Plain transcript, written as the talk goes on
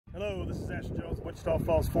Hello, this is Ashton Jones, Wichita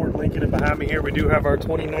Falls Ford Lincoln, and behind me here we do have our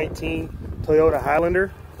 2019 Toyota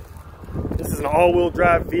Highlander. This is an all-wheel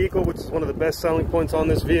drive vehicle, which is one of the best selling points on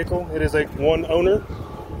this vehicle. It is a one owner.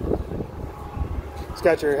 It's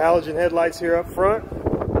got your halogen headlights here up front.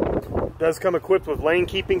 It does come equipped with lane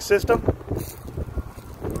keeping system,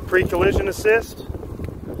 pre-collision assist.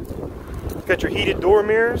 Got your heated door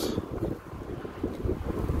mirrors.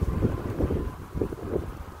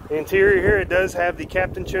 The interior here, it does have the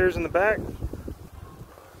captain chairs in the back.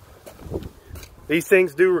 These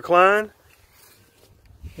things do recline.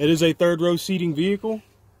 It is a third row seating vehicle.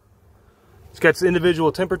 It's got some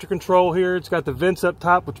individual temperature control here. It's got the vents up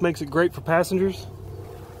top, which makes it great for passengers.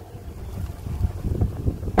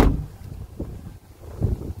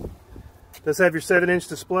 It does have your 7-inch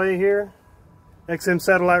display here. XM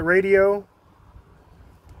satellite radio.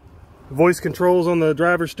 Voice controls on the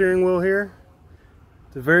driver's steering wheel here.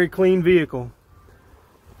 It's a very clean vehicle.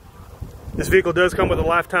 This vehicle does come with a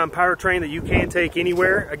lifetime powertrain that you can take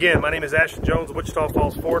anywhere. Again, my name is Ashton Jones, Wichita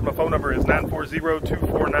Falls Ford. My phone number is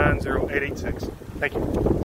 940-249-0886. Thank you.